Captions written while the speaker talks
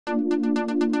Hi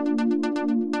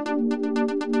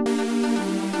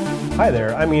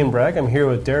there, I'm Ian Bragg. I'm here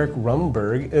with Derek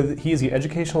Rumberg. He is the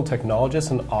educational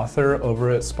technologist and author over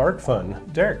at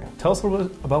SparkFun. Derek, tell us a little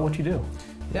bit about what you do.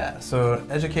 Yeah, so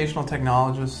educational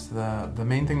technologist, the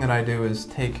main thing that I do is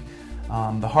take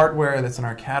the hardware that's in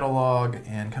our catalog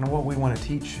and kind of what we want to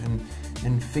teach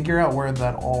and figure out where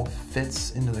that all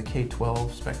fits into the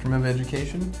K-12 spectrum of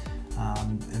education.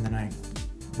 And then I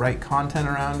write content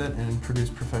around it and produce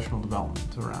professional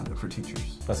development around it for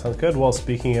teachers. That sounds good. Well,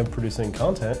 speaking of producing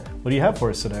content, what do you have for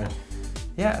us today?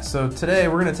 Yeah, so today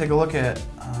we're going to take a look at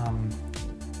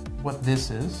what this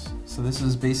is. So this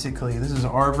is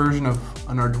our version of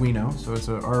an Arduino. So it's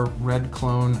our red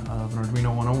clone of an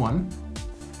Arduino 101.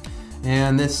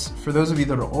 And this, for those of you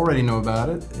that already know about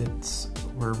it,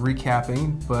 we're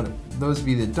recapping, but those of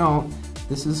you that don't,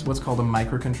 this is what's called a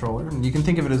microcontroller. And you can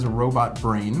think of it as a robot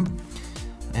brain.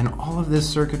 And all of this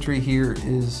circuitry here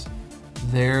is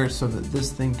there so that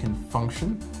this thing can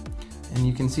function. And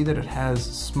you can see that it has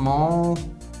small,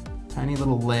 tiny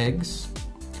little legs.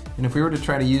 And if we were to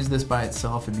try to use this by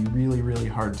itself, it'd be really, really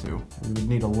hard to. We would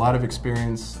need a lot of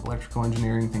experience, electrical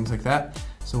engineering, things like that.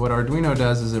 So what Arduino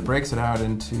does is it breaks it out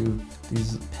into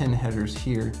these pin headers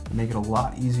here to make it a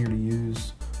lot easier to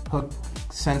use, hook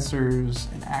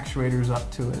sensors and actuators up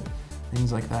to it,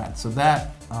 things like that. So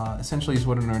that essentially is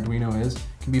what an Arduino is.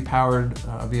 It can be powered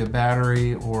via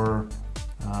battery or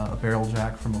a barrel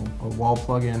jack from a wall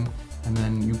plug-in, and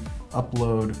then you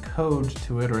upload code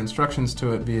to it or instructions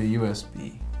to it via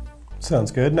USB. Sounds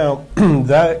good. Now,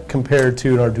 that compared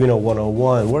to an Arduino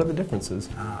 101, what are the differences?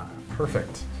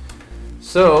 Perfect.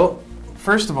 So,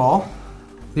 first of all,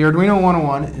 the Arduino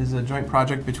 101 is a joint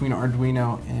project between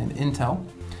Arduino and Intel.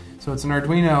 So it's an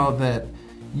Arduino that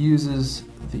uses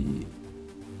the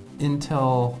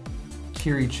Intel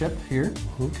Curie chip here,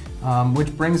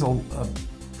 which brings a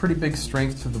pretty big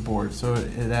strength to the board. So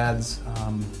it adds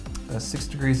a 6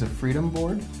 degrees of freedom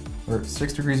board, or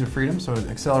 6 degrees of freedom, so an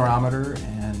accelerometer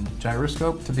and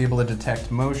gyroscope to be able to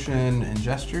detect motion and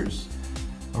gestures.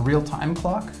 A real-time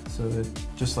clock, so that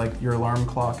just like your alarm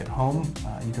clock at home,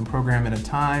 you can program in a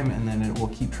time and then it will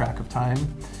keep track of time.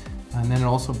 And then it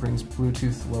also brings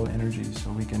Bluetooth low energy, so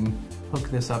we can hook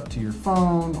this up to your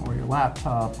phone or your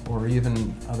laptop or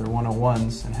even other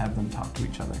 101s and have them talk to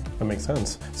each other. That makes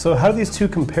sense. So how do these two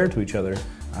compare to each other?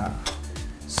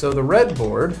 So the red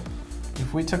board,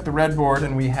 if we took the red board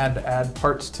and we had to add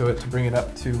parts to it to bring it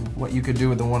up to what you could do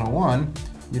with the 101,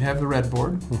 you'd have the red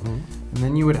board, and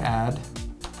then you would add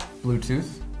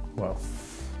Bluetooth. Wow.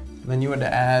 Then you would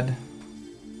add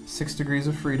 6 degrees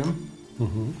of freedom,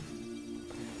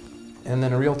 and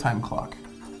then a real-time clock.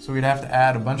 So we'd have to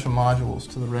add a bunch of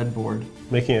modules to the red board.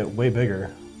 Making it way bigger.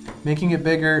 Making it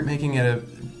bigger, making it a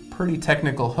pretty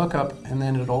technical hookup, and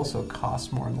then it also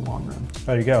costs more in the long run.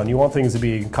 There you go. And you want things to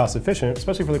be cost efficient,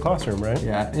 especially for the classroom, right?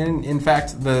 Yeah, and in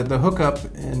fact, the hookup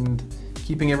and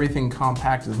keeping everything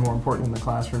compact is more important in the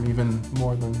classroom, even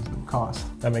more than the cost.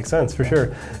 That makes sense, for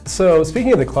sure. So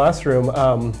speaking of the classroom,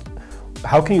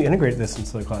 how can you integrate this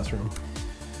into the classroom?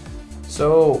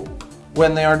 So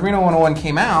when the Arduino 101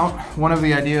 came out, one of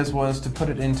the ideas was to put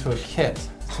it into a kit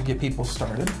to get people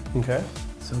started. Okay.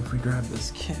 So if we grab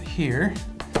this kit here,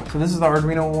 so this is the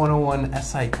Arduino 101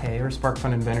 SIK, or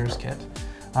SparkFun Inventors Kit.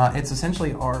 It's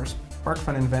essentially our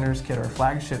SparkFun Inventors Kit, our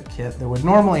flagship kit that would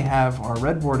normally have our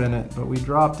red board in it, but we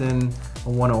dropped in a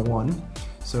 101.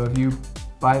 So if you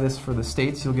buy this for the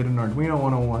States, you'll get an Arduino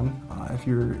 101. If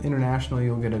you're international,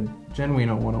 you'll get a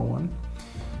Genuino 101.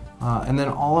 And then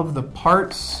all of the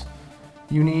parts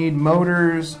you need: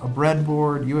 motors, a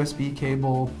breadboard, USB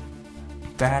cable,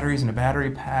 batteries and a battery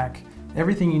pack,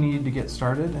 everything you need to get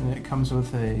started, and it comes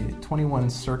with a 21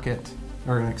 circuit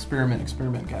or an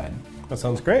experiment guide. That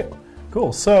sounds great.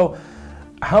 Cool. So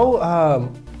how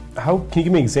can you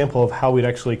give me an example of how we'd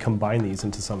actually combine these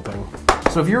into something?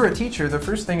 So if you're a teacher, the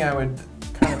first thing I would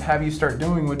kind of have you start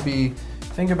doing would be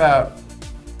think about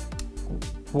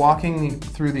walking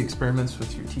through the experiments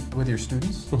with your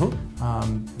students.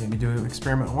 Maybe do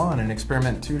experiment 1 and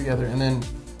experiment 2 together, and then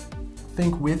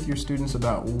think with your students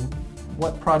about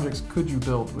what projects could you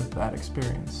build with that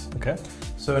experience. Okay.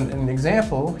 So an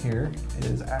example here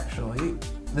is actually,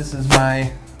 this is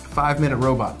my 5-minute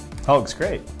robot. Oh, looks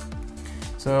great.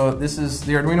 So this is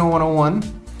the Arduino 101,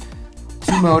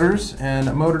 2 motors and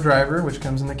a motor driver, which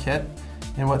comes in the kit.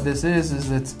 And what this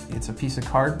is it's a piece of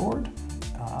cardboard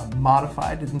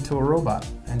modified into a robot.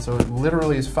 And so it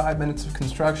literally is 5 minutes of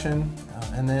construction,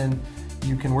 and then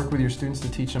you can work with your students to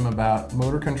teach them about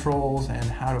motor controls and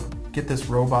how to get this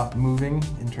robot moving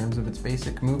in terms of its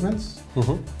basic movements,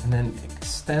 and then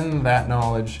extend that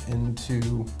knowledge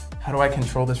into how do I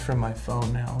control this from my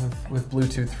phone now with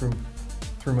Bluetooth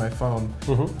through my phone,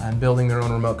 and building their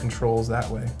own remote controls that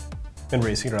way. And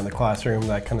racing around the classroom,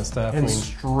 that kind of stuff. And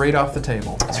straight off the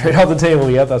table. Straight off the table,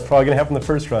 yeah, that's probably going to happen the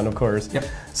first run, of course. Yep.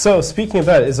 So speaking of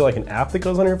that, is it like an app that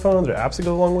goes on your phone? Are there apps that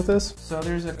go along with this? So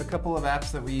there's a couple of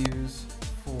apps that we use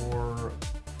for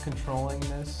controlling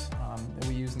this that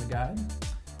we use in the guide.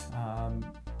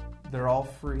 They're all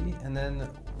free. And then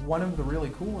one of the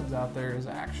really cool ones out there is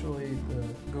actually the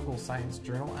Google Science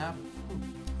Journal app.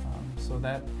 So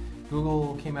that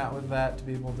Google came out with that to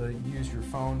be able to use your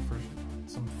phone for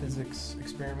some physics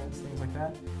experiments, things like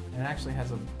that. And it actually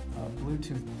has a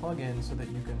Bluetooth plug-in so that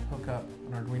you can hook up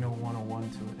an Arduino 101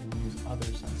 to it and use other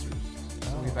sensors.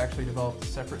 So we've actually developed a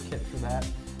separate kit for that.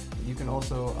 You can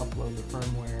also upload the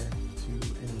firmware to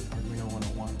any Arduino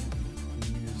 101 and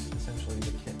use essentially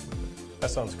the kit with it. That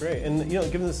sounds great. And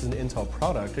given this is an Intel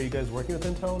product, are you guys working with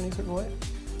Intel in any certain way?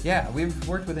 Yeah, we've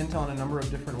worked with Intel in a number of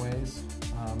different ways.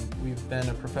 We've been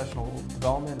a professional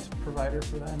development provider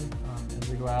for them, and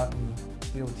we go out and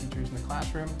deal with teachers in the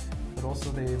classroom, but also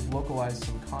they've localized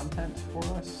some content for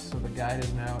us. So the guide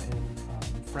is now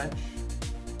in French,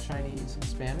 Chinese, and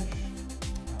Spanish.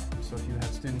 So if you have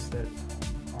students that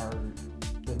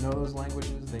know those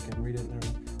languages, they can read it in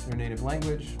their native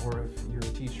language, or if you're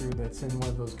a teacher that's in one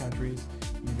of those countries,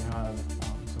 you can have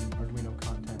some Arduino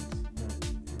content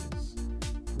that is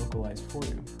localized for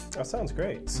you. That sounds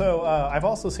great. So I've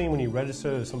also seen when you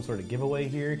register there's some sort of giveaway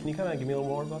here. Can you kind of give me a little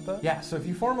more about that? Yeah, so if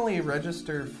you formally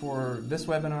register for this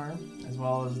webinar, as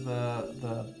well as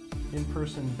the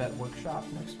in-person vet workshop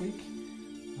next week,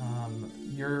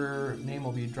 your name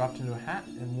will be dropped into a hat,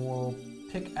 and we'll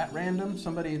pick at random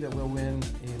somebody that will win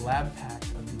a lab pack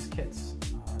of these kits.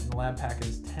 And the lab pack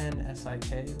is 10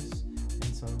 SIKs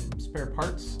and some spare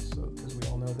parts, because we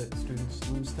all know that students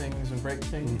lose things and break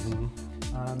things.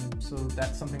 So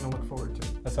that's something to look forward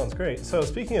to. That sounds great. So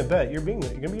speaking of that, you're going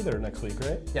to be there next week,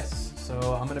 right? Yes.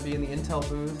 So I'm going to be in the Intel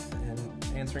booth and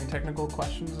answering technical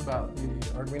questions about the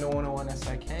Arduino 101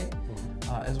 SIK,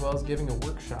 as well as giving a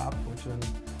workshop, which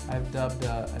I've dubbed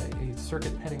a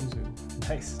circuit petting zoo.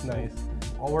 Nice, nice.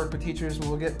 I'll work with teachers and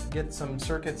we'll get some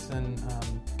circuits and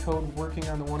code working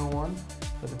on the 101.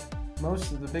 But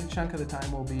the big chunk of the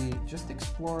time will be just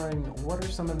exploring what are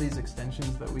some of these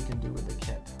extensions that we can do with the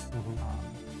kit.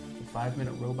 The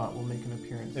 5-minute robot will make an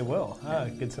appearance. It will.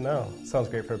 Good to know. Sounds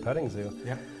great for a petting zoo.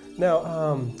 Yep.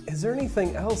 Now, is there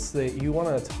anything else that you want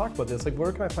to talk about this? Like,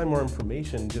 where can I find more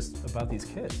information just about these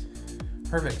kits?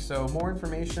 Perfect. So more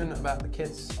information about the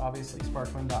kits, obviously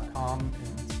sparkfun.com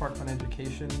and SparkFun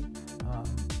Education.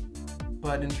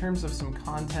 But in terms of some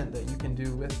content that you can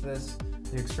do with this,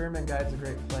 the experiment guide is a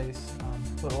great place,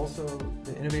 but also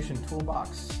the innovation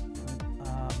toolbox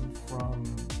from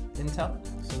Intel.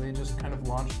 So they just kind of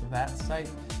launched that site,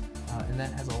 and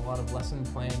that has a lot of lesson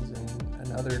plans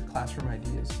and other classroom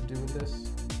ideas to do with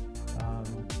this.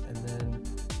 And then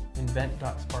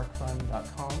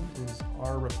invent.sparkfun.com is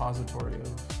our repository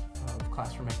of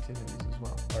classroom activities as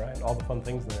well. All right, all the fun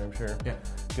things in there, I'm sure. Yeah.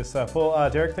 Good stuff. Well,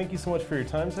 Derek, thank you so much for your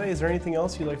time today. Is there anything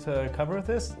else you'd like to cover with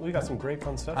this? We got some great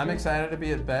fun stuff. I'm here. excited to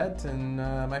be at BET and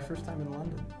my first time in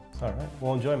London. All right.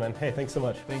 Well, enjoy, man. Hey, thanks so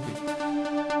much. Thank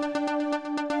you.